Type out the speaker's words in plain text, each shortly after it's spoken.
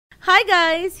Hi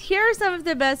guys! Here are some of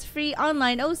the best free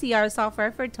online OCR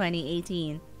software for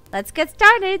 2018. Let's get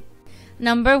started!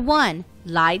 Number 1.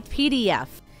 Light PDF.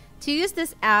 To use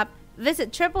this app,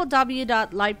 visit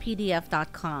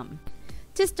www.lightpdf.com.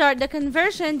 To start the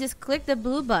conversion, just click the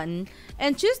blue button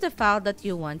and choose the file that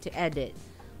you want to edit.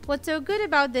 What's so good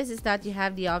about this is that you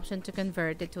have the option to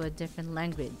convert it to a different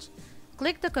language.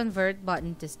 Click the convert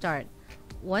button to start.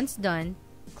 Once done,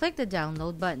 click the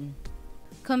download button.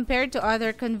 Compared to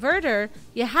other converter,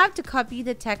 you have to copy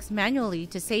the text manually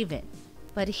to save it.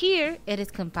 But here, it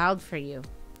is compiled for you.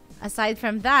 Aside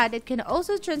from that, it can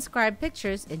also transcribe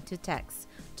pictures into text.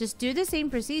 Just do the same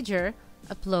procedure,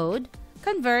 upload,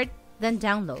 convert, then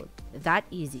download. That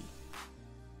easy.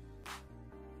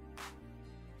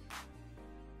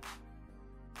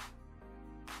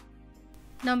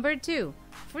 Number 2.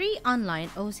 Free Online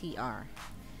OCR.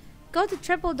 Go to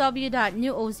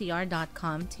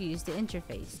www.newocr.com to use the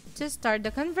interface. To start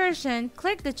the conversion,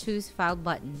 click the Choose File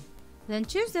button. Then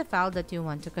choose the file that you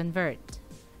want to convert.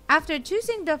 After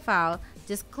choosing the file,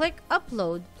 just click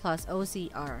Upload plus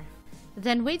OCR.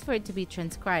 Then wait for it to be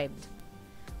transcribed.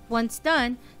 Once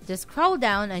done, just scroll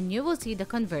down and you will see the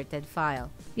converted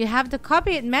file. You have to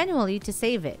copy it manually to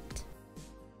save it.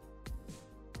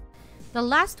 The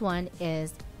last one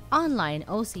is Online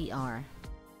OCR.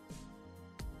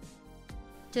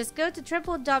 Just go to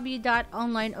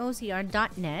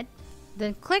www.onlineocr.net,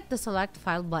 then click the Select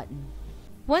File button.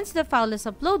 Once the file is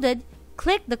uploaded,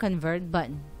 click the Convert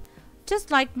button. Just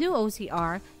like New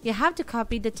OCR, you have to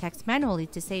copy the text manually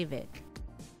to save it.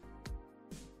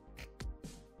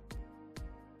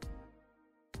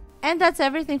 And that's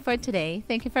everything for today.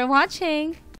 Thank you for watching!